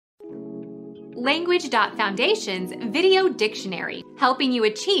Language.Foundation's Video Dictionary, helping you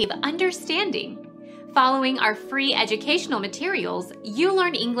achieve understanding. Following our free educational materials, you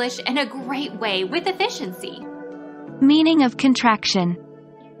learn English in a great way with efficiency. Meaning of contraction.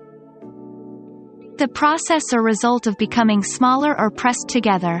 The process or result of becoming smaller or pressed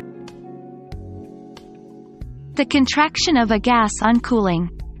together. The contraction of a gas on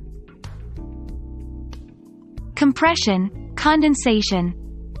cooling. Compression, condensation.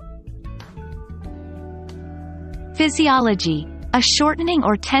 Physiology. A shortening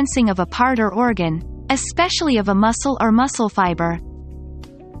or tensing of a part or organ, especially of a muscle or muscle fiber.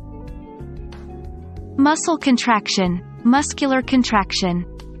 Muscle contraction, muscular contraction.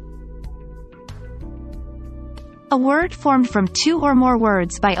 A word formed from two or more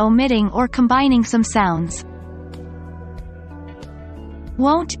words by omitting or combining some sounds.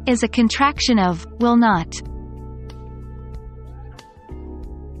 Won't is a contraction of will not.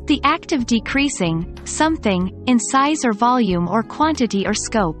 The act of decreasing something in size or volume or quantity or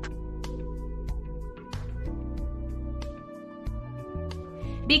scope.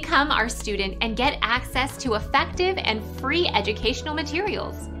 Become our student and get access to effective and free educational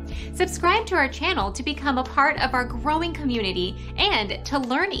materials. Subscribe to our channel to become a part of our growing community and to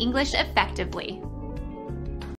learn English effectively.